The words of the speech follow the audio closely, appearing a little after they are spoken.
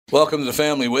Welcome to the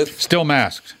family with Still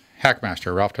masked.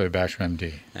 Hackmaster, Ralph W. Basham,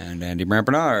 MD. And Andy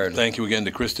Bernard. Thank you again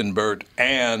to Kristen Burt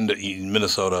and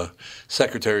Minnesota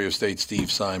Secretary of State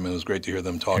Steve Simon. It was great to hear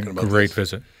them talking about this. Great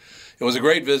visit. It was a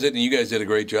great visit, and you guys did a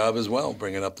great job as well,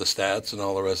 bringing up the stats and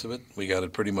all the rest of it. We got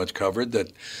it pretty much covered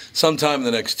that sometime in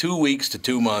the next 2 weeks to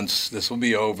 2 months, this will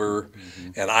be over,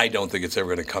 and I don't think it's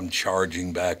ever going to come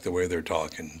charging back the way they're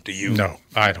talking. Do you? No,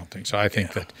 I don't think so. I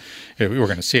think that we were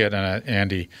going to see it, and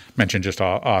Andy mentioned just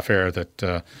off air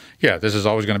that, this is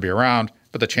always going to be around,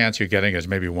 but the chance you're getting is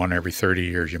maybe one every 30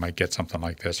 years you might get something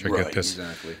like this, or get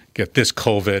this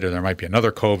COVID, or there might be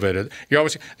another COVID.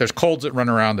 There's colds that run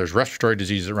around, there's respiratory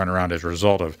diseases that run around as a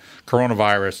result of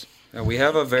coronavirus. We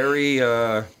have a very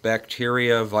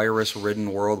bacteria,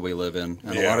 virus-ridden world we live in,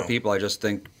 and a lot of people, I just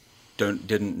think,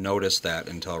 didn't notice that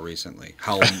until recently.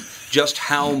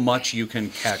 How much you can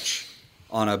catch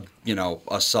on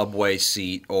a Subway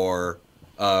seat or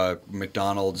a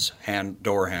McDonald's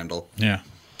door handle. Yeah.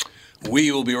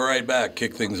 We will be right back.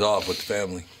 Kick things off with the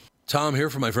family. Tom here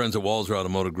from my friends at Walzer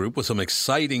Automotive Group with some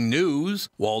exciting news.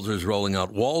 Walzer's rolling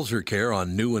out Walzer Care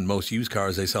on new and most used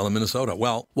cars they sell in Minnesota.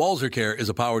 Well, Walzer Care is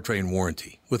a powertrain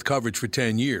warranty with coverage for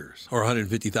 10 years or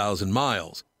 150,000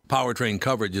 miles. Powertrain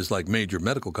coverage is like major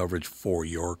medical coverage for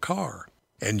your car.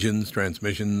 Engines,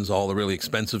 transmissions, all the really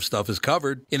expensive stuff is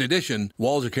covered. In addition,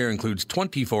 Walzer Care includes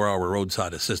 24-hour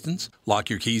roadside assistance,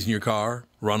 lock your keys in your car,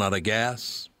 run out of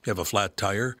gas, you have a flat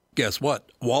tire. Guess what?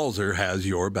 Walzer has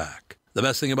your back. The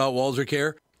best thing about Walzer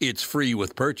Care? It's free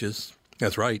with purchase.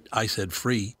 That's right, I said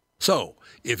free. So,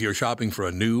 if you're shopping for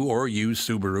a new or used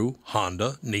Subaru,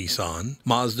 Honda, Nissan,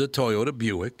 Mazda, Toyota,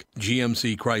 Buick,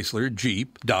 GMC, Chrysler,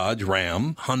 Jeep, Dodge,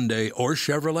 Ram, Hyundai, or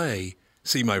Chevrolet,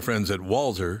 see my friends at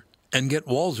Walzer and get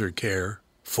Walzer Care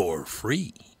for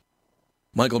free.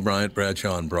 Michael Bryant,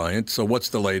 Bradshaw and Bryant. So what's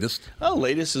the latest? Well, the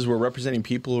latest is we're representing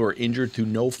people who are injured through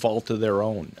no fault of their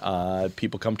own.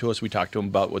 People come to us. We talk to them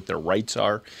about what their rights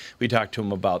are. We talk to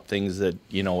them about things that,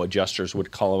 adjusters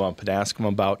would call them up and ask them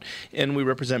about. And we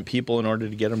represent people in order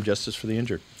to get them justice for the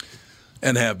injured.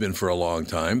 And have been for a long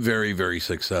time. Very, very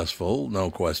successful,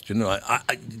 no question.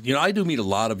 I do meet a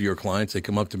lot of your clients. They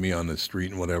come up to me on the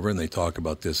street and whatever, and they talk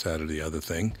about this, that, or the other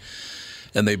thing.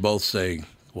 And they both say,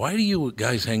 why do you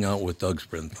guys hang out with Doug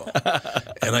Sprinthal?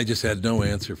 And I just had no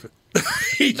answer for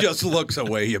He just looks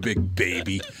away, you big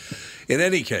baby. In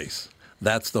any case,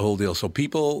 that's the whole deal. So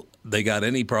people, they got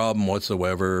any problem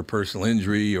whatsoever, personal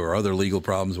injury or other legal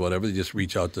problems, whatever, they just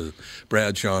reach out to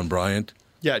Bradshaw and Bryant.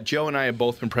 Yeah, Joe and I have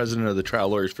both been president of the trial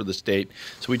lawyers for the state,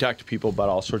 so we talk to people about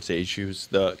all sorts of issues.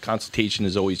 The consultation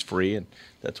is always free, and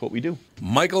that's what we do.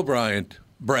 Michael Bryant,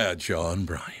 Bradshaw and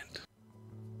Bryant.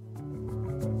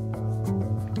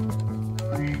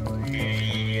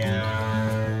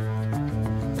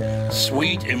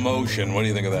 Sweet Emotion. What do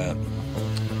you think of that?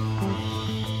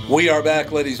 We are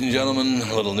back, ladies and gentlemen.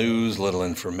 A little news, a little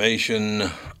information.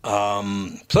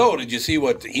 So, did you see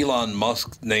what Elon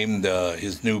Musk named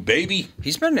his new baby?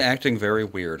 He's been acting very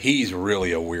weird. He's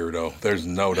really a weirdo. There's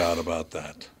no doubt about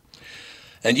that.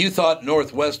 And you thought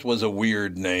Northwest was a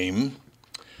weird name.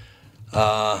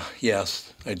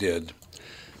 Yes, I did.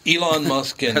 Elon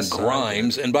Musk and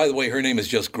Grimes. And by the way, her name is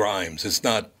just Grimes. It's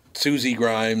not Susie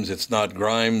Grimes. It's not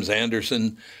Grimes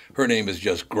Anderson. Her name is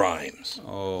just Grimes.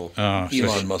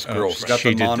 Elon Musk's girlfriend.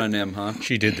 She's got the mononym, huh?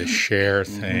 She did the share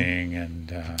thing.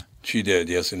 And she did,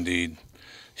 yes, indeed.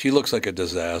 She looks like a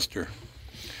disaster.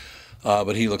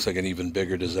 But he looks like an even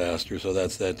bigger disaster, so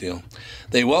that's that deal.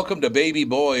 They welcomed a baby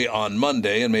boy on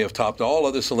Monday and may have topped all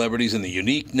other celebrities in the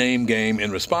unique name game.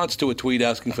 In response to a tweet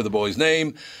asking for the boy's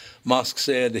name, Musk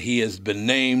said he has been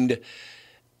named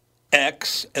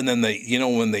X, and then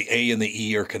when the A and the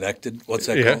E are connected, what's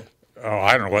that called? Oh,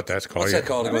 I don't know what that's called. What's that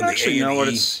called? I don't actually know what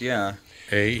it's,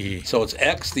 AE. So it's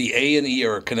X, the A and E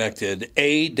are connected,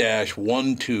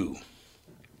 A-12.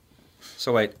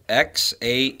 So wait, X,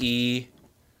 A-E...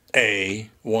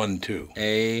 A-12.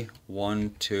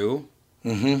 A-12?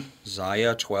 Mm-hmm.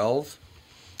 Zaya 12?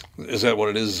 Is that what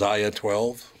it is, Zaya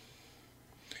 12?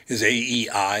 Is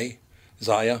A-E-I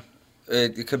Zaya?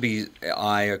 It could be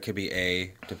I, or it could be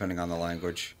A, depending on the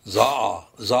language.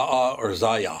 Za'a or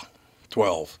Zaya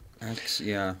 12.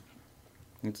 Yeah.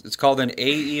 It's called an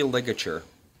AE ligature.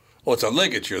 Oh, it's a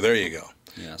ligature. There you go.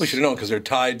 Yes. We should have known because they're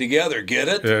tied together. Get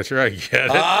it? That's right. Get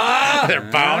it?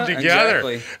 They're bound together.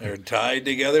 Exactly. They're tied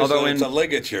together, Although so it's a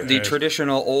ligature. The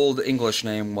traditional old English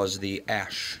name was the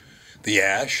ash. The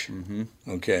ash? Mm-hmm.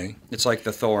 Okay. It's like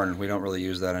the thorn. We don't really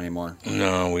use that anymore.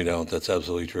 No, we don't. That's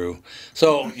absolutely true.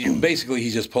 So basically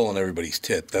he's just pulling everybody's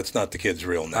tit. That's not the kid's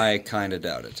real name. I kind of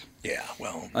doubt it. Yeah,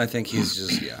 well. I think he's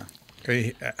just,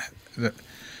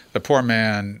 The poor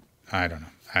man, I don't know.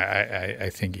 I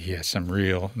think he has some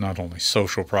real, not only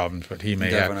social problems, but he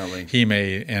may Definitely. he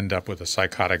may end up with a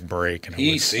psychotic break. And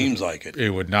He seems like it.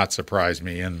 It would not surprise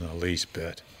me in the least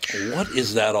bit. What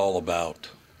is that all about?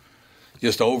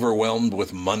 Just overwhelmed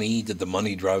with money? Did the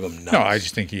money drive him nuts? No, I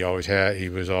just think he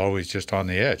was always just on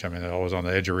the edge. I mean, always on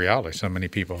the edge of reality. So many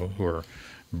people who are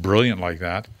brilliant like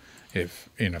that, if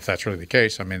that's really the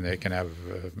case, I mean, they can have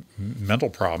mental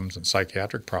problems and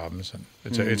psychiatric problems, and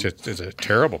it's a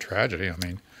terrible tragedy. I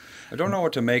mean, I don't know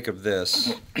what to make of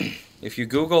this. If you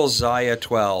Google Xaea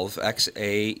 12,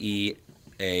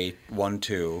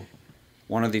 XAEA12,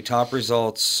 one of the top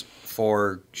results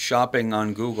for shopping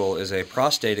on Google is a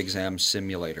prostate exam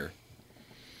simulator.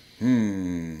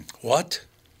 What?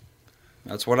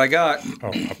 That's what I got.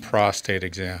 oh, a prostate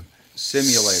exam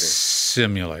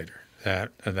simulator.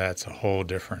 That's a whole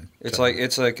different. It's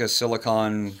like a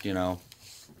silicon,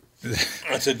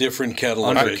 That's a different kettle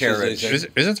of fish. Undercarriage.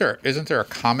 Isn't there a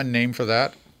common name for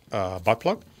that? Butt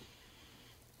plug?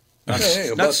 A not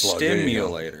butt plug, there you go.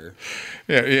 stimulator.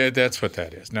 Yeah, that's what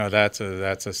that is. No, that's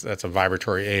a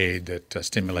vibratory aid that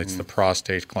stimulates the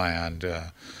prostate gland,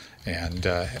 and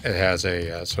it has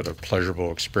a sort of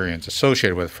pleasurable experience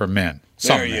associated with it for men.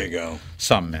 There you go.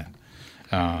 Some men.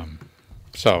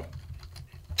 So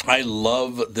I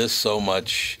love this so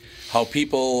much. How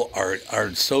people are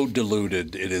so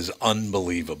deluded. It is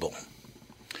unbelievable.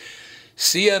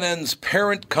 CNN's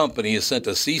parent company has sent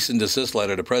a cease and desist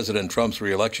letter to President Trump's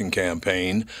re-election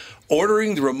campaign,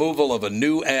 ordering the removal of a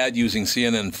new ad using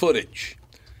CNN footage.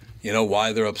 You know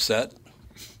why they're upset?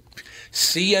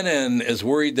 CNN is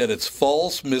worried that it's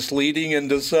false, misleading, and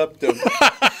deceptive.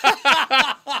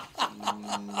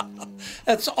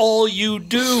 That's all you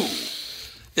do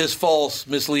is false,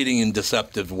 misleading, and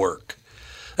deceptive work.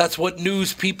 That's what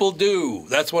news people do.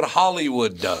 That's what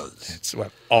Hollywood does. it's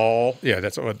what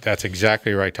that's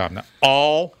exactly right, Tom. Now,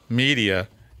 all media,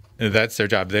 that's their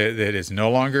job. It is no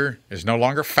longer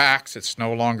facts. It's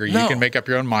no longer you can make up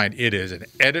your own mind. It is an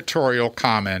editorial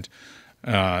comment,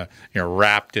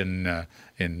 wrapped in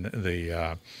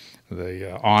the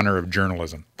honor of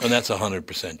journalism. And that's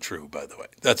 100% true, by the way.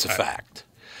 That's a fact.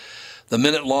 The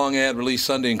minute-long ad released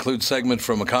Sunday includes segment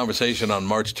from a conversation on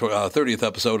March 30th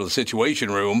episode of The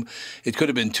Situation Room. It could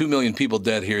have been 2 million people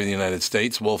dead here in the United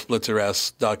States. Wolf Blitzer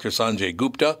asks Dr. Sanjay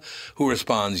Gupta, who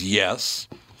responds yes.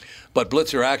 But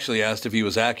Blitzer actually asked if he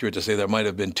was accurate to say there might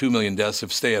have been 2 million deaths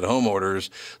if stay-at-home orders,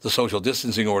 the social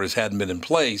distancing orders, hadn't been in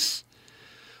place.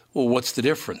 Well, what's the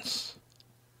difference?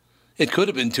 It could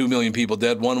have been 2 million people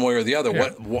dead one way or the other.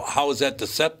 Yeah. How is that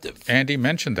deceptive? Andy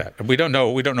mentioned that. We don't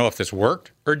know if this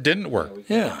worked or didn't work.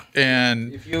 Yeah.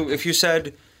 And If you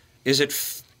said, is it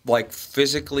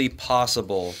physically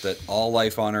possible that all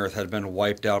life on Earth had been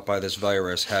wiped out by this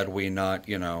virus had we not,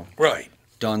 Right.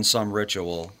 done some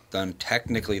ritual, then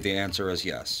technically the answer is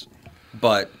yes.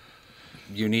 But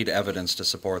you need evidence to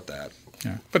support that.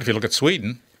 yeah. But if you look at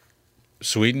Sweden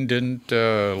didn't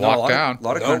lock down. A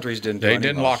lot of countries didn't. They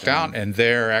didn't lock down, and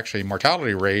their actually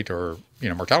mortality rate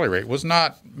was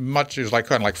not much. It was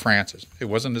kind of like France's. It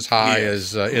wasn't as high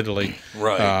as Italy.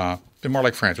 Right. More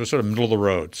like France. It was sort of middle of the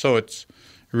road. So it's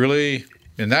really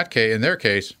in their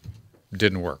case,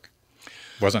 didn't work.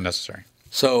 Wasn't necessary.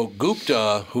 So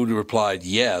Gupta, who replied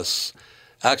yes,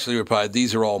 actually replied,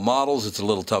 these are all models. It's a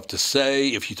little tough to say.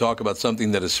 If you talk about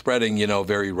something that is spreading,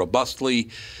 very robustly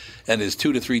and is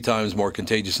 2 to 3 times more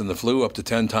contagious than the flu, up to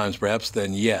 10 times perhaps,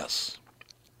 then yes.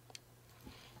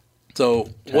 So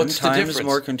what's the 10 difference? times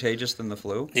more contagious than the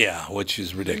flu? Yeah, which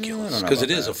is ridiculous. I don't know Because it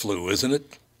about is a flu, isn't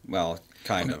it? Well,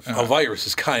 kind of. A virus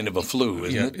is kind of a flu,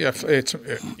 isn't it? Yeah, it's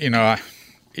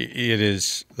it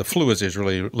is the flu is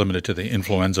really limited to the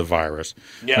influenza virus,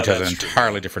 Yeah, which has an that's true.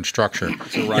 entirely different structure.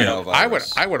 It's a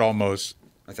rhinovirus. I would almost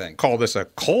I think. call this a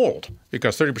cold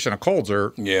because 30% of colds are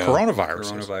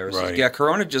coronaviruses. Coronaviruses. Right. Yeah,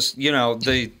 corona just,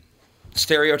 the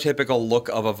stereotypical look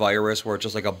of a virus where it's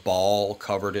just like a ball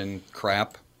covered in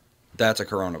crap, that's a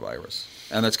coronavirus.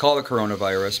 And it's called a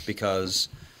coronavirus because,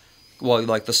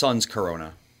 like the sun's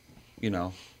corona.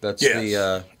 That's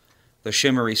Yes. the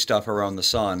shimmery stuff around the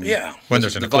sun. Yeah. When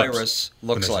there's an the eclipse. virus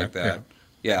looks When like there's that.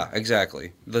 Yeah,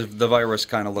 exactly. The virus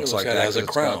kind of looks like like it that. has a 'cause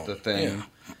it's got crown. the thing,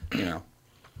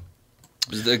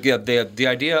 The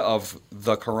idea of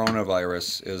the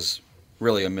coronavirus is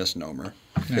really a misnomer.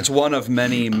 Yeah. It's one of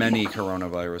many, many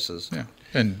coronaviruses. Yeah,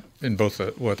 and in both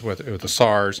with the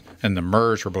SARS and the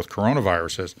MERS were both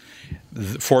coronaviruses.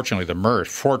 Fortunately,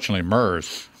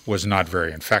 MERS was not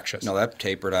very infectious. No, that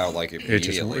tapered out like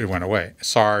immediately. It went away.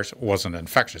 SARS wasn't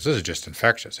infectious. This is just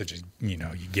infectious. It just you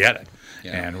get it,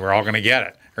 Yeah. and we're all going to get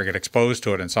it or get exposed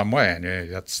to it in some way, and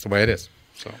that's the way it is.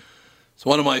 It's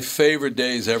one of my favorite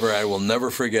days ever. I will never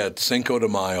forget Cinco de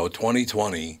Mayo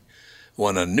 2020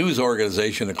 when a news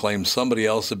organization acclaimed somebody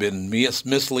else had been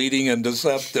misleading and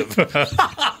deceptive.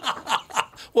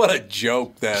 What a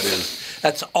joke that is.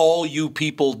 That's all you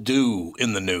people do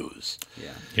in the news.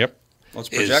 Yeah. Yep. Well, it's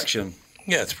projection.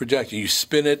 It's projection. You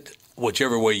spin it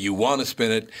whichever way you want to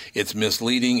spin it. It's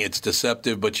misleading, it's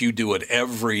deceptive, but you do it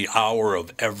every hour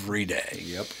of every day.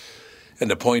 Yep.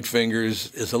 And to point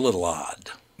fingers is a little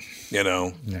odd,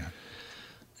 Yeah.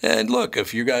 And look,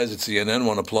 if you guys at CNN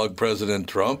want to plug President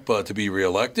Trump to be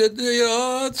reelected,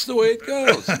 that's the way it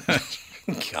goes.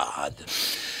 God.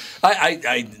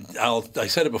 I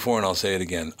said it before and I'll say it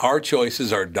again. Our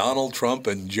choices are Donald Trump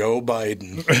and Joe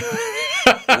Biden.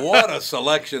 What a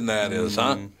selection that is,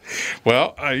 huh?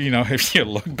 Well, if you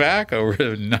look back over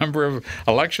a number of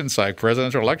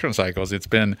presidential election cycles, it's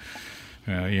been,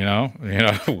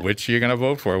 which you're going to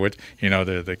vote for. Which,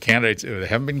 the candidates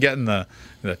haven't been getting the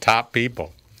top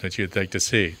people that you'd like to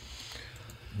see.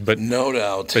 But no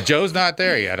doubt. But Joe's not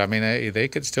there yet. I mean, they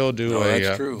could still do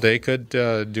that's true. They could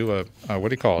do a what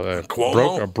do you call it? A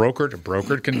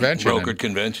brokered convention. Brokered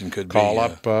convention could call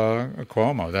up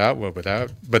Cuomo. That would,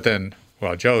 but then.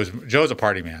 Well, Joe's a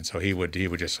party man, so he would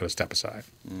just sort of step aside.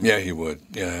 Yeah, he would.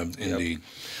 Yeah, indeed. Yep.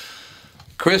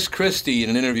 Chris Christie,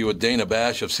 in an interview with Dana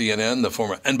Bash of CNN, the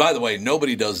former, and by the way,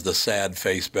 nobody does the sad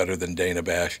face better than Dana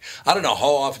Bash. I don't know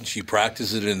how often she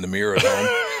practices it in the mirror at home,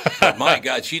 but my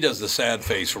God, she does the sad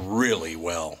face really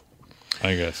well.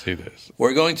 I gotta see this.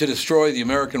 We're going to destroy the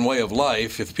American way of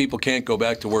life. If people can't go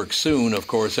back to work soon, of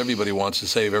course, everybody wants to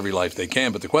save every life they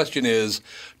can. But the question is,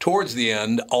 towards the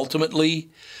end, ultimately,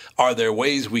 are there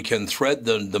ways we can thread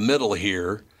the middle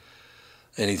here?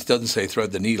 And he doesn't say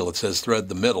thread the needle. It says thread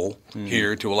the middle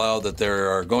here to allow that there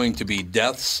are going to be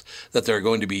deaths,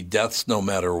 no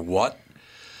matter what.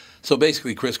 So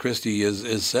basically, Chris Christie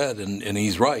is said, and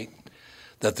he's right,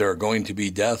 that there are going to be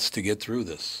deaths to get through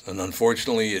this. And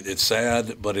unfortunately, it's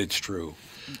sad, but it's true.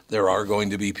 There are going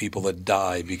to be people that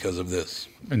die because of this.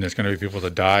 And there's going to be people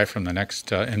that die from the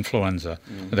next influenza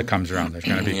that comes around. There's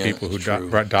going to be people who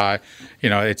die.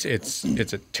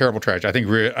 It's a terrible tragedy.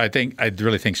 I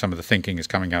really think some of the thinking is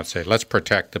coming out to say, let's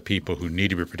protect the people who need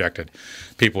to be protected,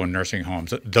 people in nursing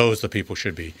homes. Those the people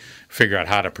should be figure out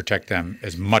how to protect them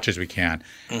as much as we can,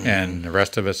 and the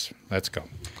rest of us, let's go.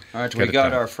 All right, we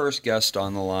got our first guest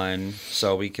on the line,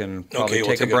 so we can probably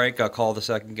take a break. I'll call the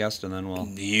second guest, and then we'll...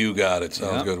 You got it.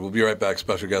 Sounds good. We'll be right back.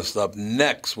 Special guest up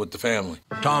next with the family.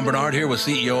 Tom Bernard here with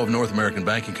CEO of North American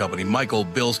Banking Company, Michael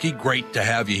Bilski. Great to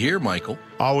have you here, Michael.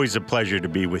 Always a pleasure to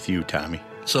be with you, Tommy.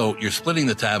 So you're splitting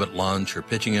the tab at lunch or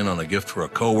pitching in on a gift for a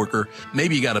coworker.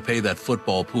 Maybe you got to pay that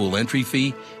football pool entry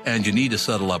fee, and you need to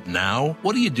settle up now.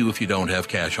 What do you do if you don't have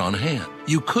cash on hand?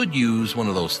 You could use one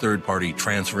of those third-party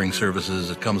transferring services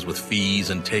that comes with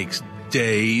fees and takes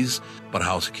days. But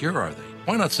how secure are they?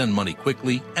 Why not send money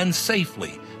quickly and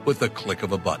safely with the click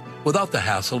of a button without the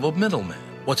hassle of a middleman?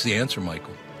 What's the answer,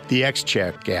 Michael? The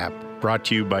XCheck app, brought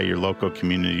to you by your local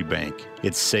community bank.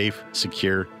 It's safe,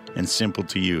 secure, and simple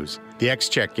to use. The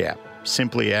XCheck app.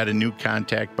 Simply add a new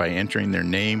contact by entering their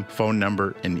name, phone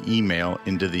number, and email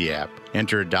into the app.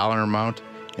 Enter a dollar amount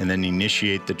and then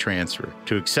initiate the transfer.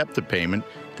 To accept the payment,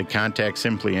 the contact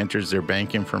simply enters their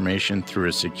bank information through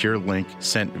a secure link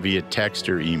sent via text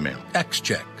or email.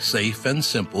 XCheck, safe and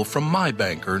simple from my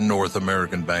banker, North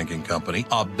American Banking Company.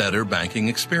 A better banking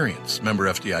experience. Member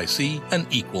FDIC, an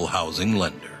equal housing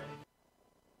lender.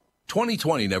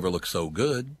 2020 never looked so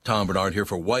good. Tom Bernard here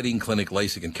for Whiting Clinic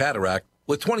LASIK and Cataract.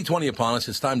 With 2020 upon us,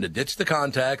 it's time to ditch the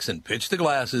contacts and pitch the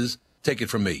glasses. Take it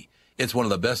from me. It's one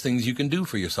of the best things you can do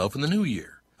for yourself in the new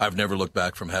year. I've never looked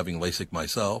back from having LASIK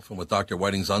myself, and with Dr.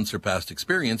 Whiting's unsurpassed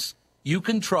experience, you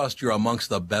can trust you're amongst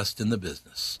the best in the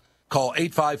business. Call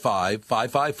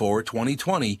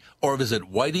 855-554-2020 or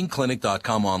visit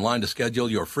whitingclinic.com online to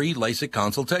schedule your free LASIK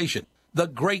consultation. The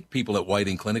great people at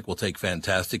Whiting Clinic will take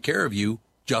fantastic care of you,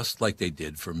 just like they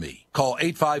did for me. Call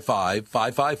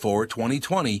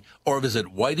 855-554-2020 or visit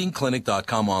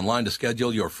whitingclinic.com online to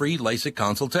schedule your free LASIK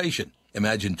consultation.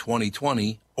 Imagine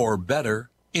 2020 or better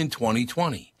in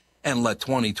 2020. And let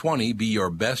 2020 be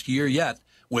your best year yet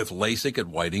with LASIK at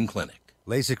Whiting Clinic.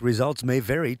 LASIK results may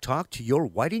vary. Talk to your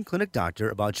Whiting Clinic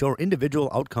doctor about your individual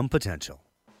outcome potential.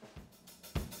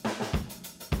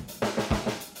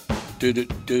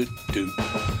 We're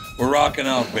rocking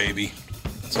out, baby.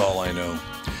 That's all I know.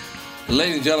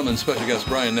 Ladies and gentlemen, special guests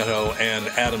Brian Netto and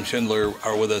Adam Schindler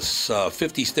are with us.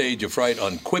 50 Stage of Fright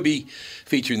on Quibi,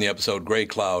 featuring the episode Gray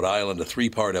Cloud Island, a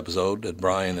 3-part episode that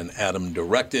Brian and Adam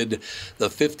directed. The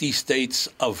 50 States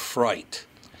of Fright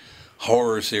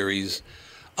horror series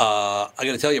I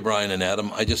got to tell you, Brian and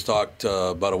Adam, I just talked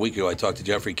about a week ago. I talked to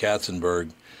Jeffrey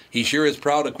Katzenberg. He sure is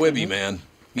proud of Quibi, man.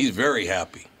 He's very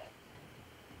happy.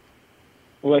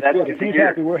 Well, that's good. If he's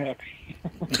happy, we're happy.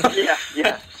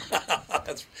 Yeah.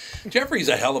 Jeffrey's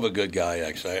a hell of a good guy,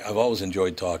 actually. I've always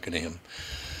enjoyed talking to him.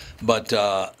 But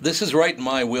this is right in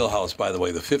my wheelhouse, by the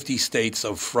way, the 50 States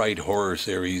of Fright horror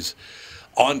series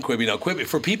on Quibi. Now, Quibi,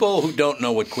 for people who don't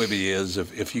know what Quibi is,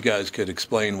 if you guys could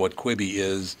explain what Quibi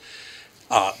is.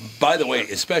 By the way,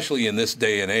 especially in this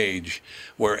day and age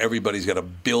where everybody's got a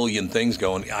billion things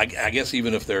going, I guess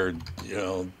even if they're,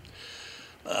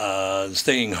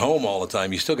 staying home all the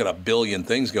time, you still got a billion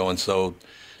things going. So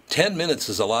 10 minutes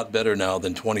is a lot better now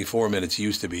than 24 minutes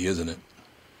used to be, isn't it?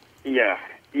 Yeah.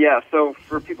 So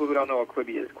for people who don't know what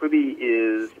Quibi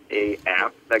is a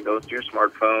app that goes to your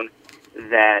smartphone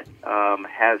that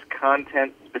has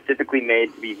content specifically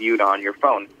made to be viewed on your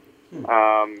phone.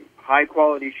 High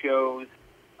quality shows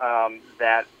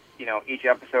that each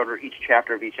episode or each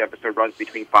chapter of each episode runs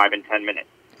between 5 and 10 minutes.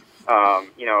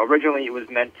 Originally it was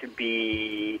meant to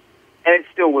be, and it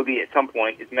still will be at some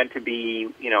point, it's meant to be,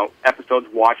 episodes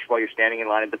watched while you're standing in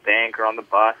line at the bank or on the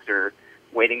bus or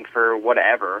waiting for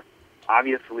whatever.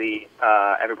 Obviously,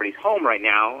 everybody's home right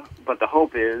now, but the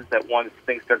hope is that once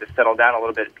things start to settle down a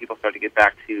little bit and people start to get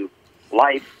back to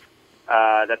life,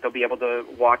 that they'll be able to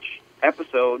watch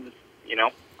episodes,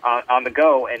 on the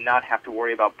go and not have to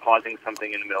worry about pausing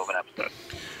something in the middle of an episode.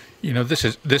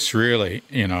 This really,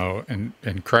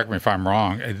 and correct me if I'm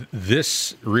wrong,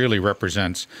 this really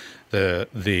represents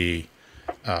the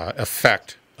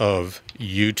effect of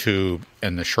YouTube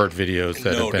and the short videos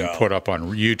that have been put up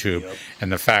on YouTube,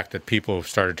 and the fact that people have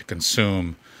started to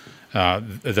consume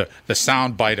the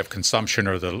sound bite of consumption,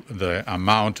 or the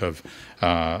amount of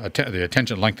the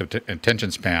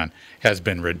attention span has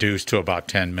been reduced to about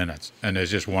 10 minutes, and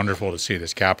it's just wonderful to see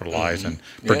this capitalized and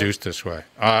produced this way.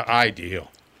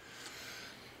 Ideal.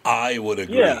 I would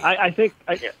agree. Yeah, I think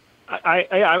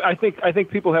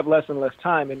people have less and less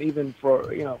time, and even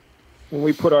for when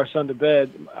we put our son to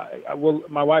bed,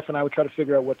 my wife and I would try to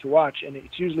figure out what to watch, and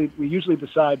we usually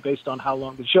decide based on how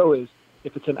long the show is.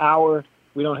 If it's an hour,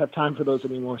 we don't have time for those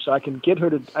anymore. So I can get her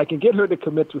to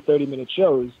commit to 30-minute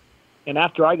shows, and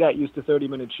after I got used to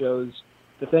 30-minute shows,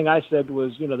 the thing I said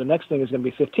was, the next thing is going to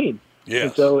be 15.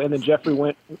 Yes. And then Jeffrey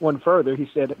went one further. He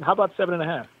said, "How about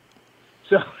 7.5?"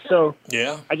 So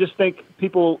yeah, I just think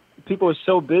people are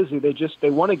so busy. They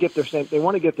want to get their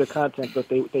content, but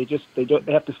they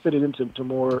have to fit it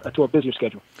into a busier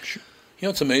schedule.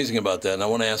 What's amazing about that, and I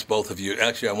want to ask both of you.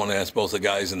 Actually, I want to ask both the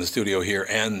guys in the studio here,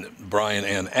 and Brian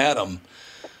and Adam.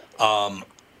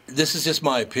 This is just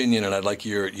my opinion, and I'd like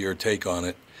your take on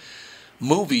it.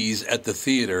 Movies at the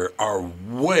theater are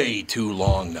way too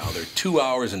long now. They're 2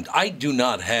 hours, and I do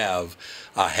not have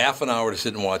a half an hour to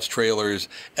sit and watch trailers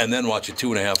and then watch a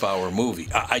 2.5 hour movie.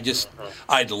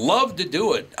 I'd love to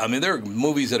do it. I mean, there are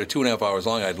movies that are 2.5 hours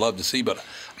long I'd love to see, but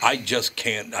I just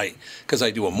can't. Because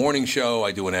I do a morning show,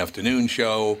 I do an afternoon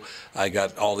show, I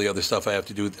got all the other stuff I have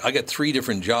to do. I got 3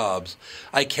 different jobs.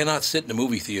 I cannot sit in a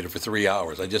movie theater for 3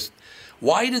 hours.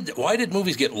 Why did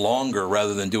movies get longer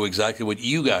rather than do exactly what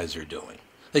you guys are doing?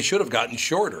 They should have gotten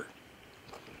shorter.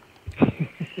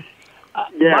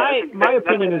 My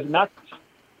opinion is not.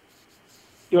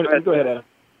 Go ahead, Adam.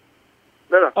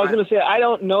 No, I was going to say, I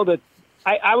don't know that.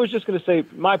 I was just going to say,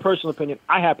 my personal opinion,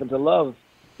 I happen to love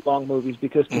long movies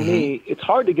because to me, it's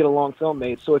hard to get a long film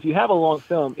made. So if you have a long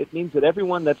film, it means that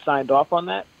everyone that signed off on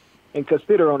that, and because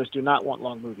theater owners do not want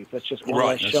long movies, that's just one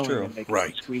less showing and they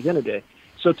can squeeze in a day.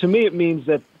 So to me, it means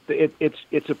that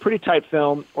it's a pretty tight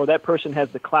film, or that person has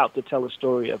the clout to tell a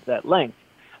story of that length.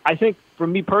 I think for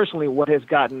me personally, what has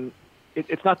gotten,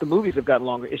 it's not the movies have gotten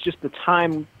longer, it's just the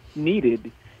time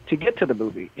needed to get to the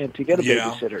movie and to get a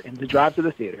babysitter and to drive to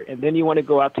the theater. And then you want to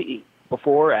go out to eat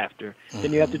before or after.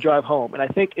 Then you have to drive home. And I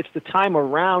think it's the time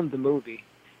around the movie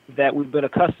that we've been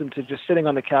accustomed to just sitting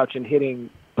on the couch and hitting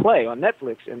play on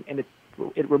Netflix. And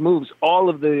it removes all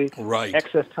of the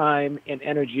excess time and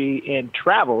energy and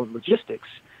travel and logistics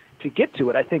to get to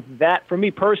it. I think that, for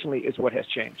me personally, is what has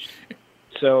changed.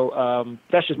 So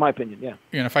that's just my opinion, yeah.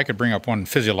 And if I could bring up one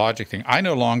physiologic thing, I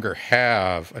no longer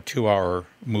have a 2-hour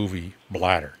movie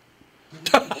bladder.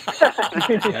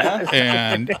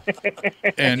 and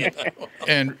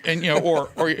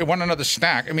or you want another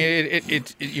snack. I mean,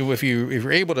 if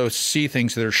you're able to see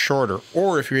things that are shorter,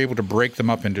 or if you're able to break them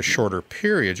up into shorter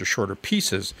periods or shorter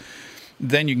pieces,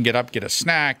 then you can get up, get a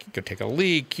snack, go take a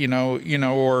leak,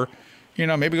 or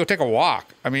maybe go take a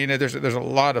walk. I mean, there's a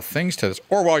lot of things to this.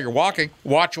 Or while you're walking,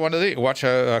 watch a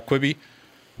Quibi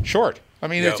short. I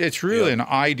mean, it's really an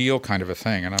ideal kind of a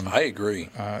thing, and I agree.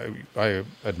 I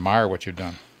admire what you've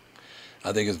done.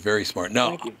 I think it's very smart.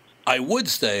 Now, I would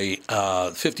say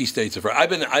 50 States of Fright.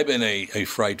 I've been a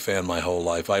Fright fan my whole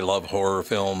life. I love horror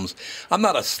films. I'm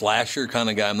not a slasher kind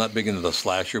of guy. I'm not big into the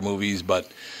slasher movies,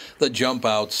 but the jump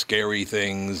out, scary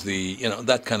things,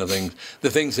 that kind of thing,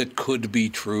 the things that could be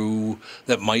true,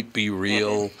 that might be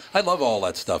real. I love all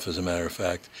that stuff, as a matter of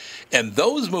fact. And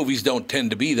those movies don't tend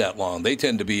to be that long. They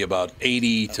tend to be about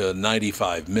 80 to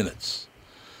 95 minutes.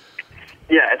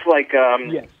 Yeah, it's like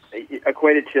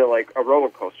equated to like a roller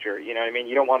coaster. You know what I mean?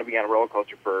 You don't want to be on a roller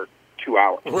coaster for 2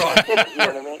 hours. Right. You know what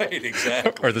I mean? Right,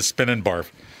 exactly. Or the spinning barf.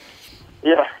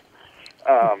 Yeah.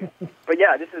 But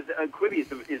yeah, this is Quibi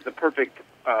is the perfect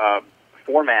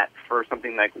format for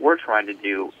something like we're trying to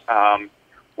do,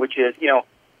 which is,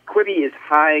 Quibi is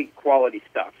high quality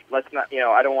stuff. Let's not,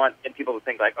 I don't want people to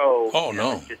think like,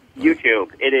 no, it's just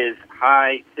YouTube. It is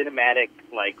high cinematic,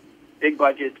 like big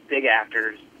budgets, big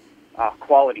actors,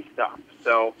 quality stuff.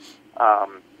 So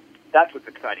that's what's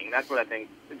exciting. That's what I think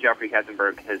Jeffrey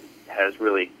Katzenberg has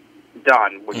really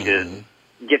done, which is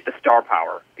get the star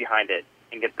power behind it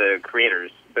and get the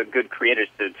good creators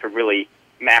to really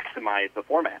maximize the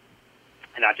format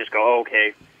and not just go,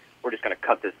 okay, we're just going to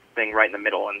cut this thing right in the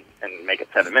middle and make it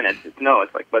 7 minutes. It's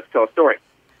like, let's tell a story,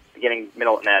 beginning,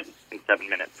 middle, and end in 7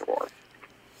 minutes or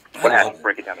what have you,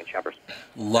 break it down in chapters.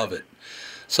 Love it.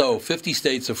 So 50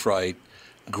 States of Fright,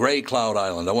 Gray Cloud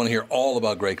Island. I want to hear all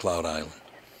about Gray Cloud Island.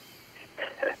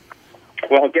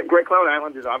 Well, Gray Cloud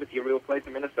Island is obviously a real place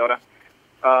in Minnesota.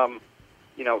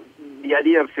 The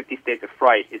idea of 50 States of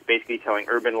Fright is basically telling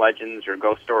urban legends or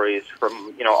ghost stories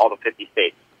from, all the 50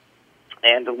 states.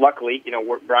 And luckily,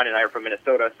 Brian and I are from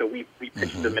Minnesota, so we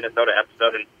pitched the Minnesota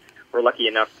episode, and we're lucky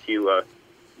enough to,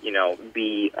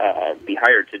 be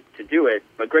hired to do it.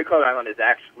 But Gray Cloud Island is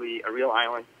actually a real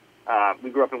island.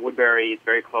 We grew up in Woodbury. It's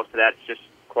very close to that. It's just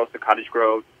close to Cottage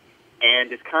Grove.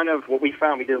 And it's kind of what we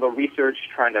found. We did a little research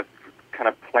trying to kind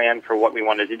of plan for what we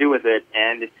wanted to do with it,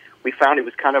 and we found it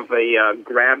was kind of a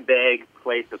grab bag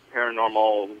place of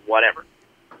paranormal whatever.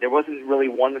 There wasn't really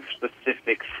one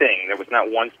specific thing. There was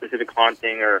not one specific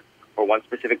haunting or one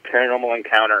specific paranormal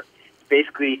encounter.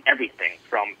 Basically everything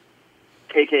from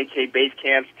KKK base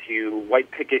camps to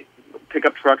white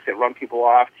pickup trucks that run people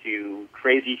off to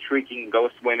crazy shrieking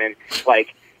ghost women.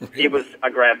 Like, it was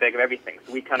a grab bag of everything.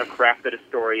 So we kind of crafted a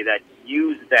story that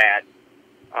used that,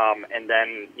 and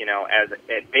then,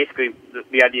 basically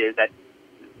the idea is that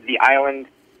the island,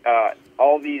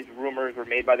 all these rumors were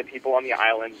made by the people on the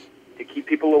island to keep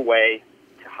people away,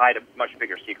 to hide a much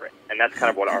bigger secret. And that's kind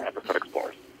of what our episode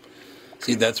explores.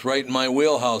 See, that's right in my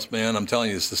wheelhouse, man. I'm telling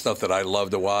you, it's the stuff that I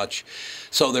love to watch.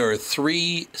 So there are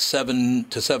 3 7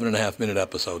 to 7.5 minute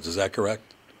episodes. Is that correct?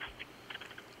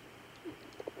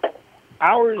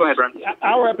 Go ahead, Brian.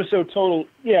 Our episode total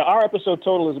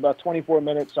is about 24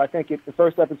 minutes. So I think the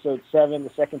first episode's 7, the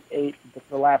second's 8,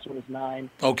 the last one is 9.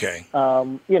 Okay.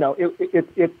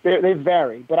 They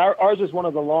vary, but ours is one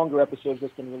of the longer episodes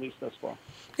that's been released thus far.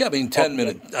 Yeah, I mean, 10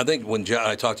 minutes. I think when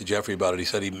I talked to Jeffrey about it, he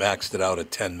said he maxed it out at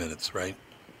 10 minutes, right?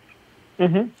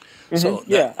 Mm-hmm. So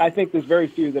I think there's very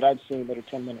few that I've seen that are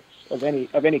 10 minutes of any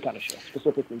kind of show,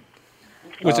 specifically.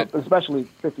 Especially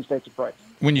 50 States of Fright.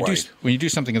 When you do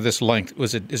something of this length,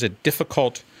 is it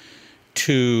difficult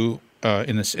to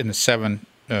in the 7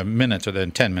 minutes or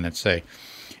then 10 minutes, say,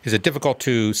 is it difficult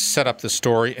to set up the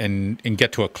story and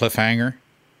get to a cliffhanger?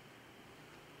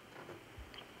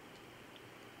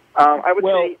 I would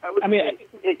say.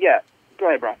 Yeah. Go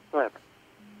ahead, Brian. Go ahead.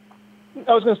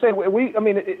 I was going to say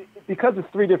because it's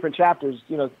 3 different chapters.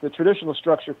 The traditional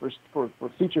structure for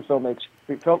feature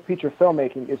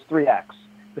filmmaking is 3 acts.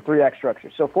 The 3-act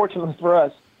structure. So fortunately for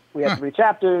us, we had 3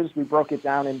 chapters. We broke it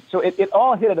down, and so it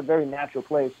all hit at a very natural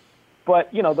place.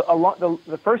 But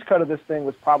the first cut of this thing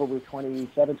was probably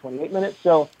 27, 28 minutes.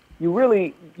 So you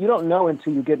don't know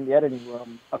until you get in the editing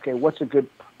room. Okay, what's a good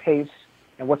pace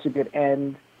and what's a good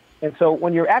end? And so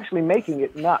when you're actually making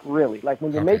it, not really. Like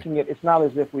when you're making it, it's not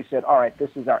as if we said, all right,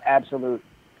 this is our absolute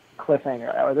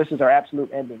cliffhanger or this is our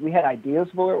absolute ending. We had ideas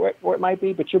for it might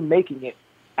be, but you're making it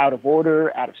out of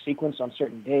order, out of sequence on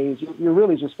certain days. You're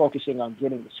really just focusing on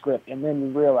getting the script, and then you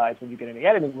realize when you get in the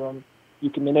editing room,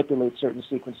 you can manipulate certain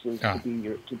sequences to be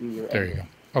your There you go.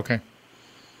 Okay.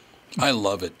 I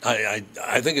love it. I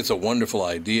think it's a wonderful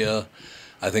idea.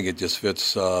 I think it just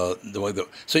fits the way.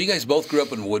 So you guys both grew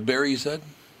up in Woodbury, you said?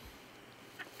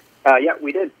 Yeah,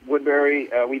 we did. Woodbury.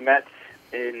 We met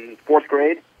in 4th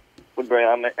grade. Woodbury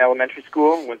Elementary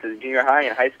School. Went to the junior high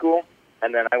and high school.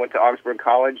 And then I went to Augsburg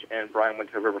College, and Brian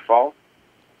went to River Falls.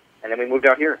 And then we moved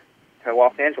out here to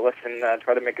Los Angeles and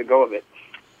tried to make a go of it.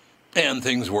 And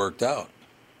things worked out.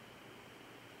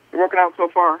 It's working out so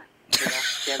far.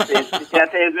 You know,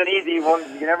 can't say it's been easy. Well,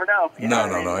 you never know. No,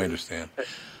 I understand.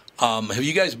 Have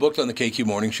you guys booked on the KQ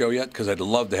Morning Show yet? Because I'd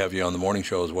love to have you on the morning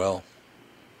show as well.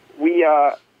 We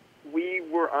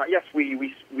were on, yes, we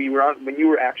were on when you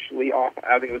were actually off.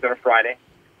 I think it was on a Friday.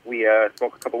 We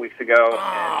spoke a couple weeks ago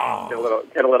and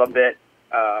did a little bit.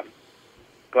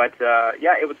 But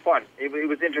yeah, it was fun. It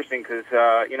was interesting because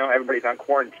everybody's on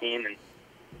quarantine,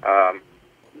 and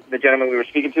the gentleman we were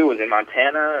speaking to was in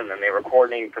Montana, and then they were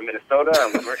coordinating from Minnesota,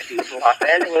 and we were in Los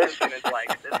Angeles, and it's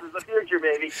like, this is the future,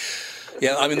 baby.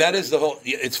 Yeah, I mean, that is the whole.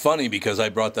 It's funny because I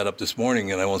brought that up this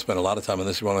morning, and I won't spend a lot of time on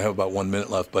this. We only have about 1 minute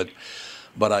left, but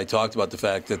I talked about the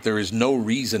fact that there is no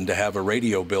reason to have a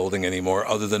radio building anymore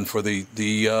other than for the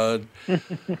the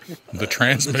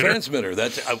transmitter. The transmitter.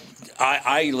 That's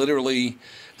I literally.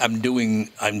 I'm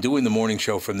doing the morning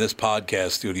show from this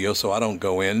podcast studio, so I don't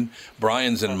go in.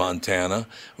 Brian's in Montana.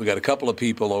 We got a couple of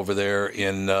people over there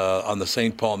in on the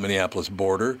St. Paul Minneapolis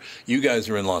border. You guys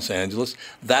are in Los Angeles.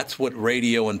 That's what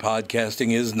radio and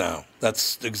podcasting is now.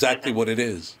 That's exactly what it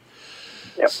is.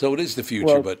 Yep. So it is the future,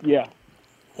 well, but yeah.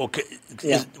 Okay,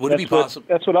 would it be possible?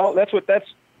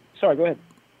 Sorry, go ahead.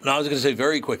 No, I was going to say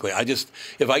very quickly.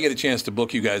 If I get a chance to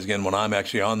book you guys again when I'm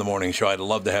actually on the morning show, I'd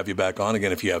love to have you back on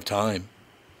again if you have time.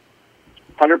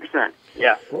 100%.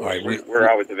 Yeah. All right, we're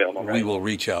always available. We will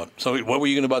reach out. So, what were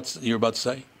you about to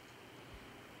say?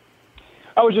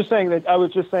 I was just saying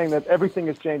that everything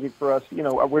is changing for us. You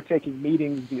know, we're taking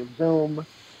meetings via Zoom.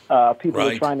 People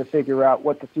are trying to figure out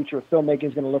what the future of filmmaking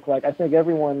is going to look like. I think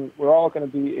we're all going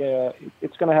to be.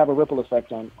 It's going to have a ripple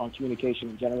effect on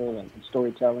communication in general and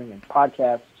storytelling and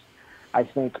podcasts. I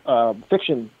think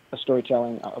fiction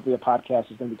storytelling via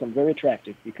podcast is going to become very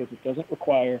attractive because it doesn't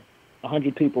require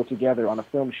 100 people together on a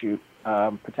film shoot,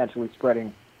 potentially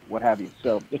spreading what have you.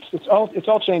 So it's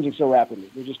all changing so rapidly.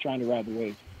 We're just trying to ride the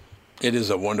wave. It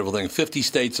is a wonderful thing. 50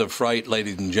 States of Fright,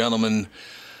 ladies and gentlemen,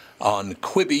 on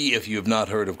Quibi. If you have not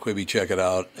heard of Quibi, check it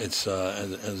out. It's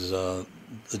as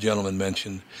the gentleman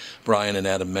mentioned, Brian and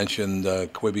Adam mentioned,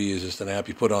 Quibi is just an app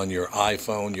you put on your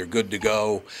iPhone. You're good to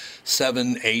go.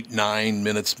 7, 8, 9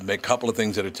 minutes, a couple of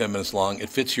things that are 10 minutes long. It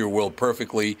fits your world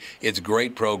perfectly. It's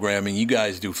great programming. You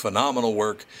guys do phenomenal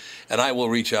work, and I will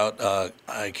reach out.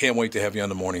 I can't wait to have you on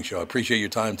the morning show. I appreciate your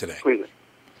time today. Please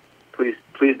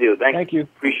do. Thank you. You.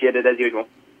 Appreciate it as usual.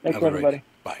 Thanks, everybody.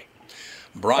 Bye.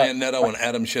 Brian Netto and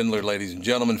Adam Schindler, ladies and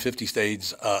gentlemen, 50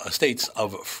 States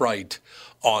of Fright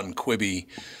on Quibi.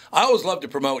 I always love to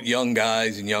promote young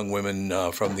guys and young women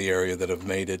from the area that have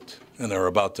made it and are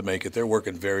about to make it. They're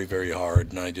working very, very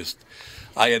hard, and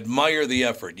I admire the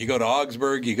effort. You go to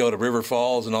Augsburg, you go to River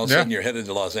Falls, and all of a sudden you're headed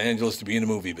to Los Angeles to be in the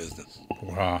movie business.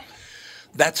 Wow.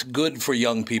 That's good for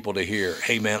young people to hear.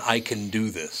 Hey, man, I can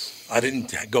do this. I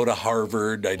didn't go to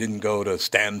Harvard. I didn't go to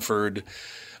Stanford.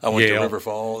 I went to River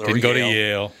Falls. Didn't go to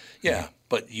Yale. Yeah,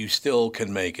 but you still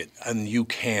can make it, and you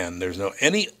can. There's no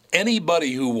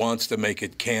anybody who wants to make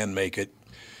it can make it.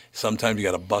 Sometimes you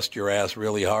got to bust your ass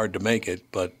really hard to make it,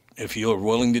 but if you're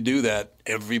willing to do that,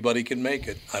 everybody can make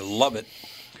it. I love it.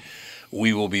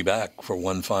 We will be back for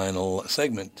one final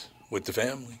segment with the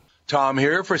family. Tom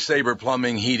here for Sabre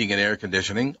Plumbing, Heating, and Air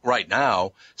Conditioning. Right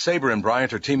now, Sabre and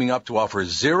Bryant are teaming up to offer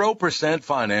 0%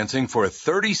 financing for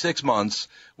 36 months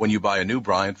when you buy a new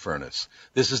Bryant furnace.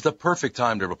 This is the perfect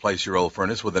time to replace your old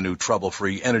furnace with a new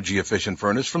trouble-free, energy-efficient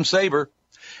furnace from Sabre.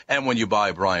 And when you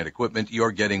buy Bryant equipment,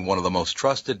 you're getting one of the most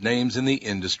trusted names in the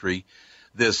industry.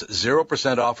 This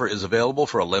 0% offer is available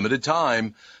for a limited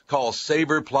time. Call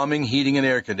Sabre Plumbing, Heating, and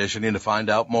Air Conditioning to find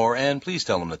out more, and please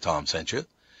tell them that Tom sent you.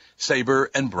 Sabre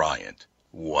and Bryant,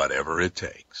 whatever it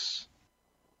takes.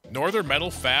 Northern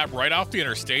Metal Fab, right off the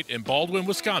interstate in Baldwin,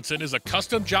 Wisconsin, is a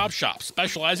custom job shop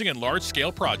specializing in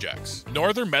large-scale projects.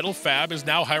 Northern Metal Fab is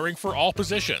now hiring for all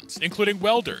positions, including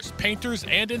welders, painters,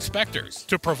 and inspectors,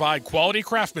 to provide quality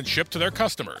craftsmanship to their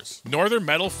customers. Northern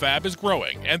Metal Fab is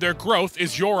growing, and their growth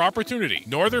is your opportunity.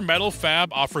 Northern Metal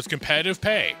Fab offers competitive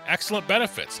pay, excellent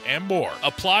benefits, and more.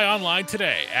 Apply online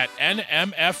today at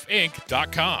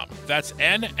nmfinc.com. That's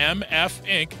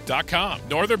nmfinc.com.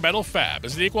 Northern Metal Fab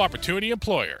is the equal opportunity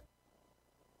employer.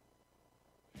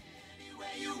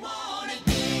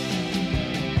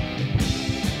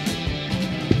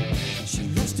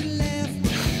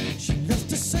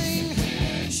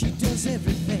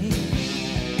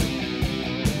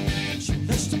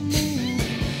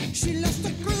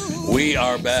 We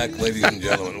are back, ladies and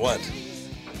gentlemen. What?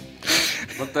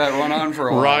 Put that one on for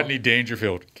a while. Rodney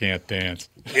Dangerfield can't dance.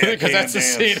 Yeah, because that's the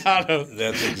scene out of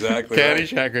That's exactly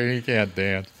Caddyshack. He can't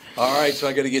dance. All right, so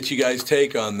I got to get you guys'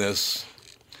 take on this.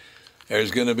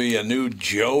 There's going to be a new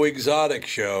Joe Exotic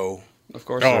show. Of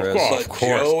course there is. But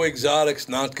Joe Exotic's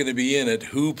not going to be in it.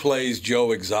 Who plays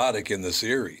Joe Exotic in the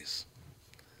series?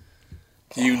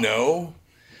 Do you know?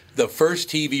 The first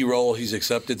TV role he's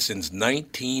accepted since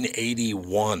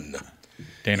 1981.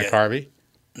 Dana Carvey?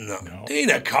 No.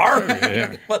 Dana Carvey?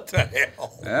 Yeah. What the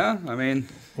hell? Yeah, I mean...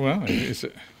 Well, is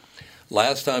it...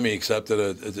 Last time he accepted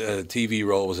a TV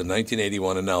role was in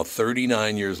 1981, and now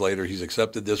 39 years later, he's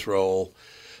accepted this role,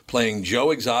 playing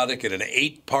Joe Exotic in an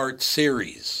 8-part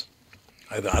series.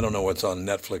 I don't know what's on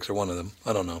Netflix or one of them.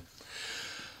 I don't know.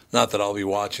 Not that I'll be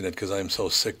watching it because I'm so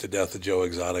sick to death of Joe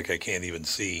Exotic I can't even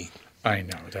see. I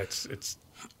know. It's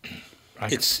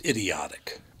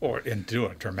idiotic. Or do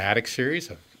a dramatic series?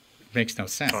 It makes no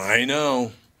sense. I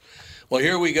know. Well,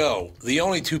 here we go. The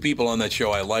only two people on that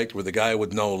show I liked were the guy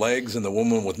with no legs and the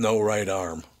woman with no right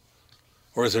arm.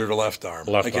 Or is it her left arm?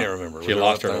 I can't remember. She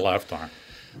lost her left arm.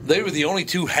 They were the only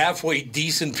two halfway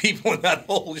decent people in that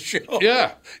whole show.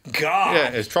 Yeah. God. Yeah,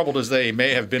 as troubled as they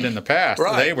may have been in the past,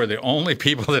 they were the only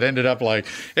people that ended up like,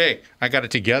 hey, I got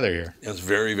it together here. That's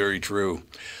very, very true.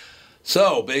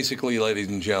 So, basically, ladies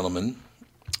and gentlemen,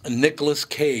 Nicolas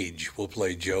Cage will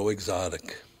play Joe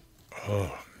Exotic.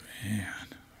 Oh, man.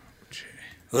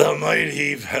 The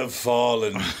mighty have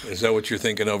fallen. Is that what you're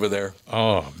thinking over there?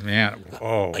 Oh, man.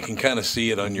 Oh. I can kind of see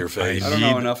it on your face. I don't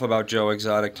know enough about Joe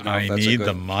Exotic to know if that's I need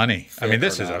the money. I mean,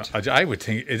 this is I would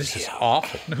think this is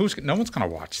awful. No one's going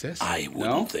to watch this. I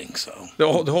wouldn't think so.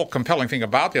 The whole compelling thing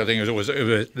about the other thing is it was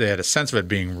they had a sense of it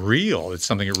being real. It's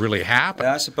something that really happened.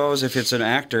 Yeah, I suppose if it's an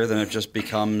actor, then it just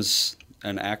becomes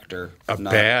an actor. And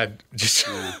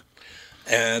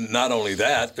not only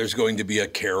that, there's going to be a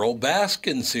Carol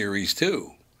Baskin series,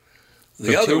 too.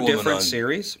 The other two different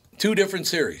series? Two different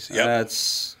series, yeah.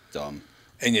 That's dumb.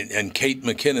 And Kate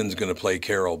McKinnon's going to play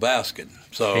Carol Baskin.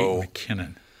 So, Kate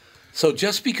McKinnon. So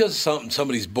just because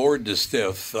somebody's bored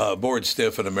stiff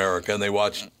in America and they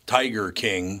watch Tiger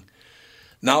King,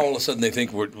 now all of a sudden they think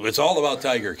it's all about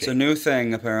Tiger King. It's a new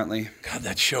thing, apparently. God,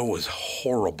 that show was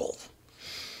horrible.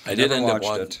 I didn't watch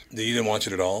it. You didn't watch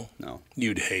it at all? No.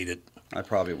 You'd hate it. I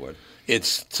probably would.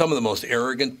 It's some of the most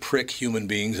arrogant prick human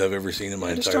beings I've ever seen in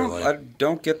my entire life. I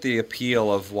don't get the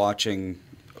appeal of watching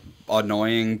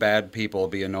annoying bad people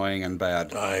be annoying and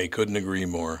bad. I couldn't agree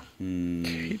more.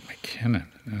 Kate McKinnon.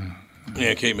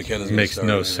 Yeah, Kate McKinnon makes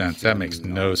no sense. That makes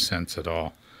no sense at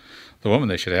all. The woman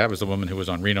they should have is the woman who was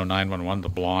on Reno 911, the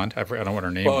blonde. I don't know what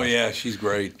her name was. Oh yeah, she's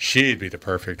great. She'd be the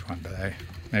perfect one, but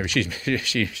maybe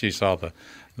she saw the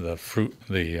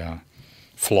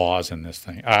flaws in this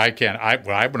thing. I'm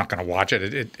not going to watch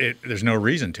it. There's no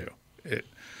reason to.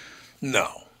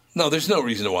 No, there's no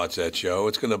reason to watch that show.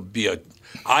 It's going to be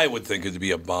I would think it would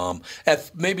be a bomb.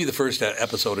 Maybe the first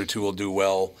episode or two will do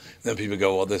well. Then people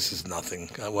go, well, this is nothing.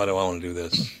 Why do I want to do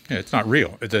this? Yeah, it's not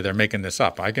real. They're making this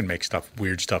up. I can make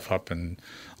weird stuff up and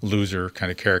loser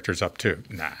kind of characters up too.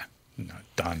 Nah,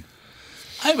 done.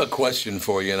 I have a question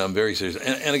for you, and I'm very serious.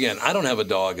 And again, I don't have a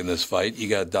dog in this fight. You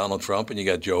got Donald Trump and you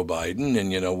got Joe Biden,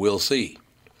 and, we'll see.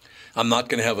 I'm not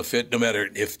going to have a fit no matter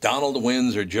if Donald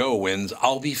wins or Joe wins.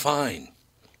 I'll be fine.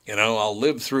 I'll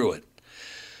live through it.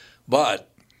 But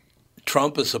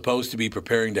Trump is supposed to be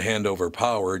preparing to hand over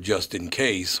power just in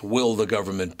case. Will the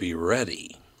government be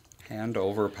ready? Hand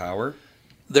over power?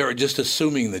 They're just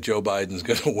assuming that Joe Biden's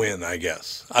going to win, I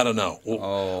guess. I don't know.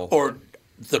 Oh. Or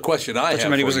the question I have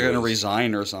for he was going to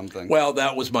resign or something. Well,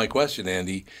 that was my question,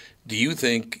 Andy. Do you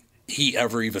think he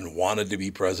ever even wanted to be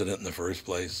president in the first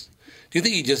place? Do you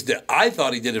think he just did? I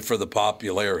thought he did it for the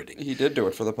popularity. He did do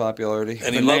it for the popularity.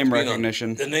 And the name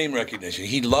recognition. The name recognition.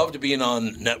 He loved being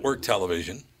on network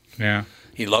television. Yeah.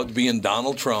 He loved being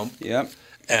Donald Trump. Yep.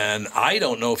 And I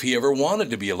don't know if he ever wanted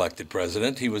to be elected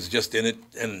president. He was just in it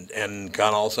and kind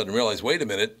of all of a sudden realized, wait a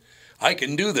minute, I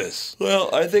can do this.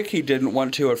 Well, I think he didn't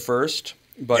want to at first,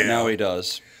 but now he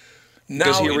does.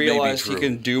 Because he realized he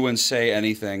can do and say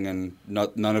anything, and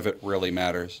none of it really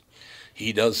matters.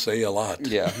 He does say a lot.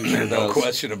 Yeah, he sure no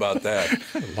question about that.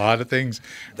 A lot of things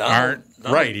aren't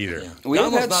right either. Yeah.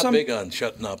 Donald's not big on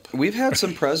shutting up. We've had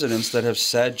some presidents that have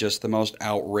said just the most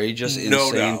outrageous,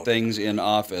 insane things in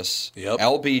office. Yep.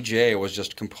 LBJ was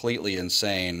just completely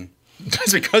insane.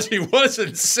 That's because he was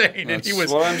insane. That's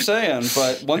what I'm saying.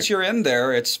 But once you're in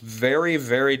there, it's very,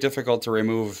 very difficult to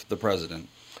remove the president.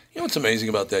 You know what's amazing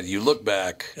about that? You look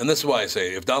back, and this is why I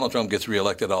say if Donald Trump gets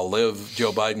reelected, I'll live.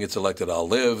 Joe Biden gets elected, I'll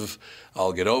live.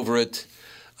 I'll get over it.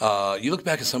 You look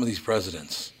back at some of these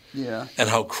presidents and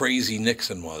how crazy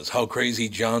Nixon was, how crazy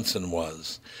Johnson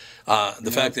was. The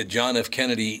fact that John F.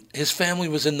 Kennedy, his family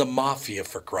was in the mafia,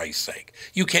 for Christ's sake.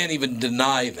 You can't even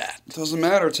deny that. It doesn't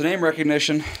matter. It's a name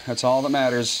recognition. That's all that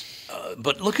matters.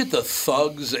 But look at the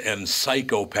thugs and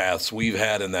psychopaths we've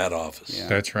had in that office. Yeah,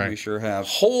 That's right. We sure have.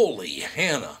 Holy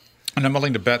Hannah. And I'm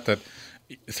willing to bet that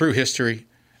through history,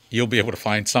 you'll be able to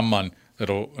find someone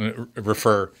that'll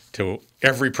refer to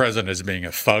every president as being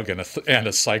a thug and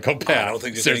a psychopath. I don't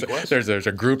think there's any question. There's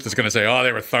a group that's going to say, oh,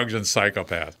 they were thugs and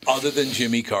psychopaths. Other than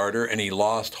Jimmy Carter, and he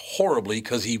lost horribly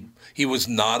because he was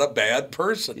not a bad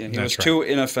person. Yeah, he was too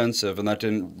inoffensive, and that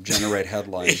didn't generate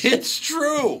headlines. It's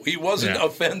true. He wasn't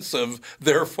offensive,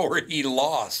 therefore he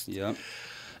lost. Yep.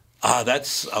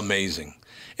 That's amazing.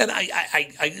 And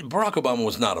Barack Obama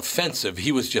was not offensive.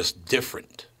 He was just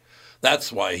different.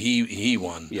 That's why he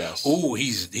won. Yes. Ooh,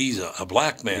 he's a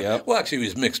black man. Yep. Well, actually, he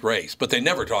was mixed race, but they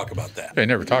never talk about that. They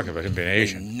never talk about him being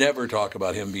Asian. They never talk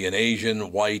about him being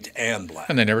Asian, white, and black.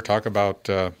 And they never talk about,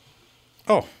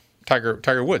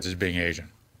 Tiger Woods as being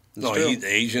Asian. No, he's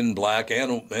Asian, black,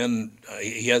 and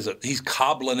he's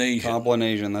Coblinasian.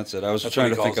 Coblinasian, that's it. I was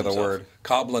trying to think of the word.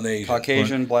 Coblinasian.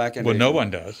 Caucasian, black, and Well, Asian. no one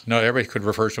does. No, everybody could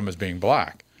refer to him as being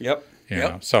black. Yep. You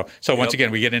know? So once again,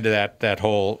 we get into that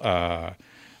whole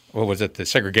what was it? The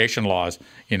segregation laws.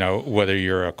 You know, whether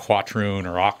you're a quatroon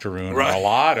or octoroon or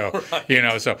mulatto. Right. You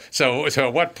know, so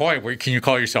at what point can you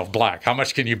call yourself black? How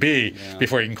much can you be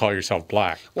before you can call yourself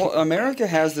black? Well, America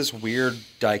has this weird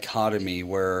dichotomy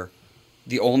where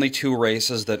the only two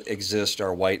races that exist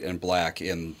are white and black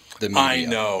in the media. I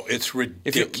know, it's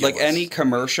ridiculous. Like any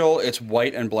commercial, it's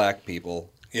white and black people.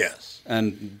 Yes.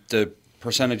 And the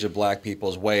percentage of black people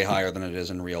is way higher than it is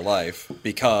in real life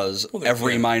because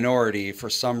every minority,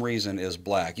 for some reason, is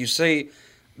black. You see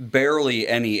barely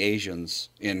any Asians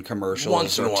in commercials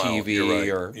Once in or a while. TV.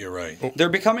 You're right. They're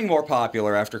becoming more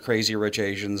popular after Crazy Rich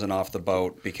Asians and Off the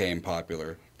Boat became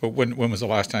popular. But when was the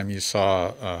last time you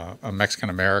saw a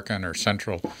Mexican American or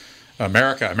Central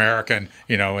American,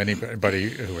 you know, anybody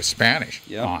who was Spanish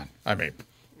on? I mean,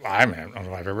 I don't know if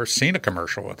I've ever seen a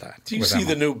commercial with that. Do you see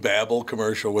the new Babbel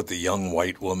commercial with the young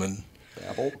white woman?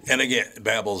 Babbel? And again,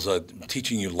 Babbel's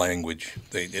teaching you language.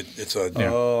 It's a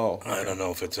I don't know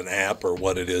if it's an app or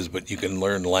what it is, but you can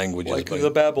learn languages. Like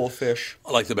the Babbel fish.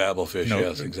 Like the Babbel fish,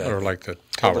 yes, exactly. Or like the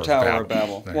Tower, of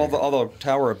Babel. Well, although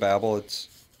Tower of Babel, it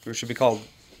should be called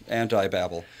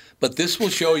Anti-Babel. But this will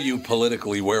show you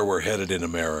politically where we're headed in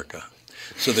America.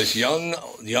 So this young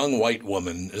white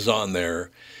woman is on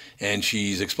there, and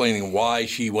she's explaining why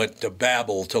she went to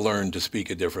Babbel to learn to speak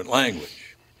a different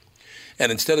language.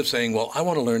 And instead of saying, well, I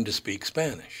want to learn to speak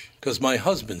Spanish because my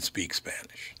husband speaks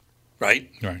Spanish, right?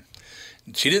 Right.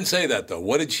 She didn't say that, though.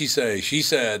 What did she say? She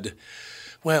said,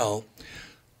 well,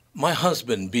 my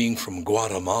husband being from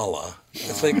Guatemala.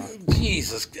 It's like,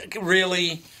 Jesus,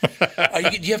 really?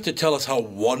 You have to tell us how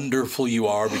wonderful you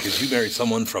are because you married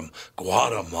someone from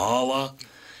Guatemala?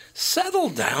 Settle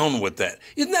down with that.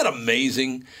 Isn't that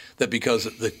amazing that because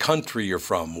of the country you're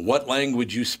from, what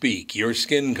language you speak, your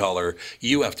skin color,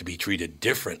 you have to be treated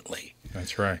differently?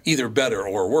 That's right. Either better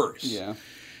or worse. Yeah.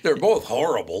 They're both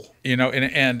horrible. You know,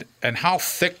 and how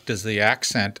thick does the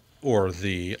accent or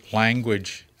the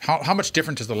language, how much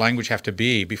different does the language have to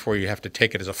be before you have to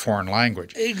take it as a foreign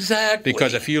language? Exactly.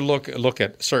 Because if you look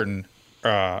at certain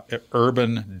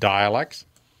urban dialects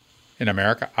in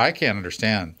America, I can't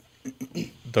understand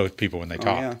those people when they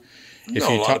talk. Yeah.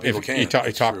 If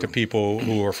you talk to people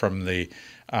who are from the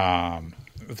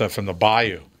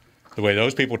bayou, the way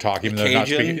those people talk, even though they're not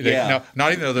speaking,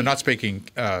 not even though they're not speaking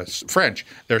French,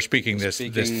 they're speaking this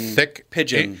thick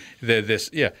pidgin. When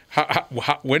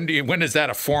is that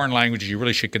a foreign language you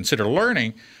really should consider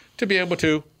learning to be able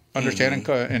to understand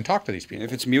and talk to these people?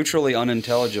 If it's mutually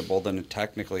unintelligible, then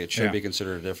technically it should be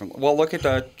considered a different. Well, look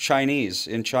at Chinese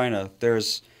in China.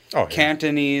 There's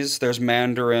Cantonese, there's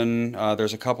Mandarin,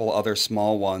 there's a couple other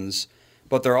small ones,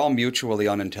 but they're all mutually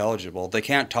unintelligible. They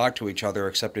can't talk to each other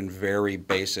except in very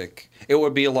basic. It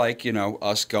would be like,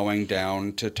 us going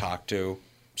down to talk to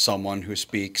someone who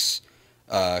speaks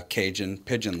Cajun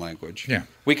pidgin language. Yeah.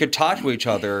 We could talk to each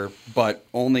other, but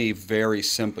only very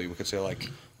simply. We could say like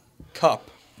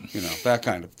cup, that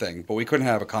kind of thing, but we couldn't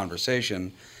have a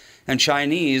conversation. And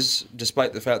Chinese,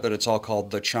 despite the fact that it's all called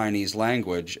the Chinese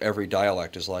language, every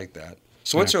dialect is like that.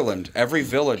 Switzerland, every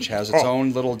village has its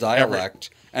own little dialect,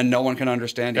 and no one can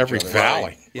understand each other. Every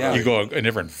valley. Yeah. You go in a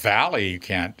different valley, you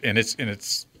can't,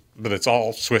 but it's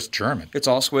all Swiss German. It's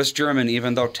all Swiss German,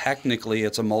 even though technically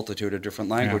it's a multitude of different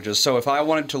languages. Yeah. So if I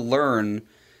wanted to learn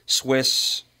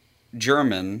Swiss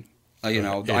German,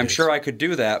 I'm sure I could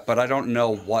do that, but I don't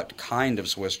know what kind of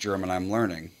Swiss German I'm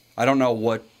learning. I don't know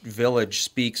what village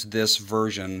speaks this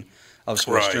version of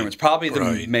Swiss German. It's probably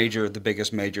the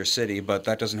biggest major city, but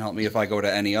that doesn't help me if I go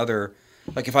to any other.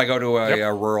 Like if I go to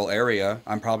a rural area,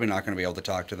 I'm probably not going to be able to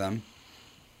talk to them.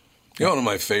 You know, one of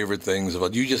my favorite things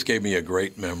about you just gave me a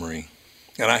great memory,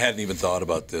 and I hadn't even thought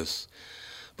about this,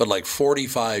 but like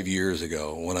 45 years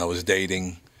ago when I was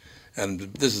dating, and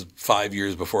this is 5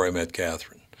 years before I met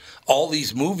Catherine, all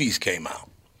these movies came out,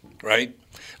 right?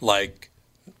 Like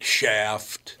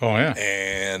Shaft. Oh, yeah.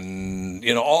 And,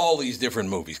 you know, all these different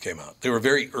movies came out. They were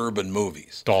very urban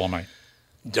movies. Dolomite.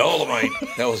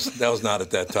 That was not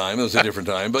at that time. It was a different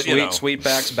time. But, you know.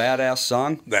 Sweetback's Badass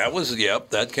Song?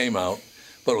 That came out.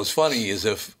 But what was funny is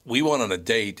if we went on a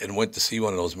date and went to see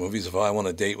one of those movies, if I went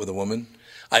on a date with a woman,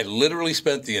 I literally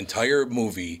spent the entire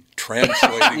movie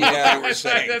translating what they were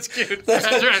saying. That's cute. That's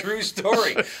a true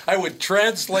story. I would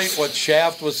translate what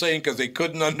Shaft was saying because they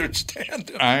couldn't understand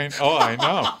him. I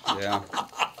know. Yeah.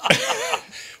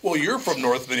 Well, you're from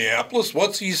North Minneapolis.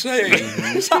 What's he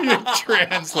saying? So you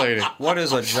translate it. What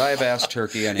is a jive-ass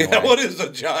turkey anyway? Yeah, what is a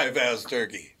jive-ass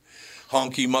turkey?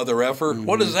 Honky mother effer?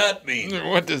 What does that mean?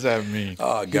 What does that mean?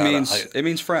 Oh, God. It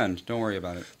means friend. Don't worry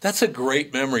about it. That's a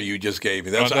great memory you just gave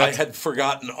me. I had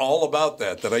forgotten all about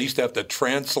that I used to have to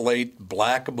translate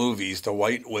black movies to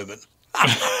white women.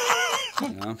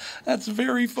 Yeah. That's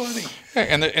very funny. Yeah,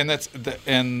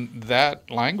 and that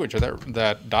language or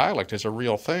that dialect is a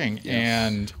real thing. Yeah.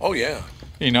 And oh yeah,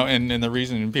 you know, and the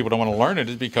reason people don't want to learn it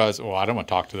is because I don't want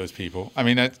to talk to those people. I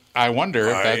mean, I wonder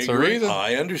if that's the reason.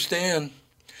 I understand.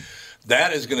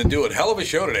 That is going to do it. Hell of a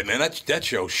show today, man. That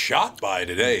show shot by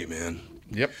today, man.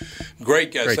 Yep.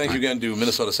 Great guys. Thank you again to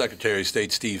Minnesota Secretary of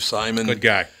State Steve Simon. Good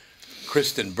guy.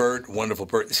 Kristen Burt, wonderful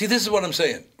person. See, this is what I'm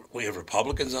saying. We have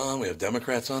Republicans on. We have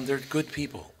Democrats on. They're good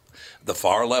people. The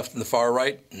far left and the far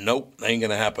right, nope, ain't going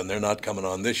to happen. They're not coming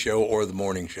on this show or the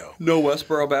morning show. No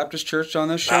Westboro Baptist Church on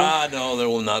this show? No, there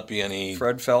will not be any.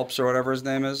 Fred Phelps or whatever his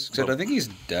name is? Except I think he's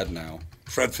dead now.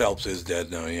 Fred Phelps is dead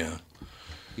now, yeah.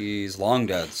 He's long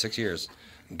dead, 6 years.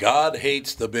 God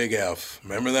hates the big F.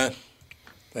 Remember that?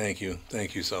 Thank you.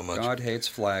 Thank you so much. God hates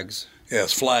flags.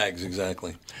 Yes, flags,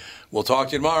 exactly. We'll talk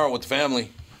to you tomorrow with the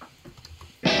family.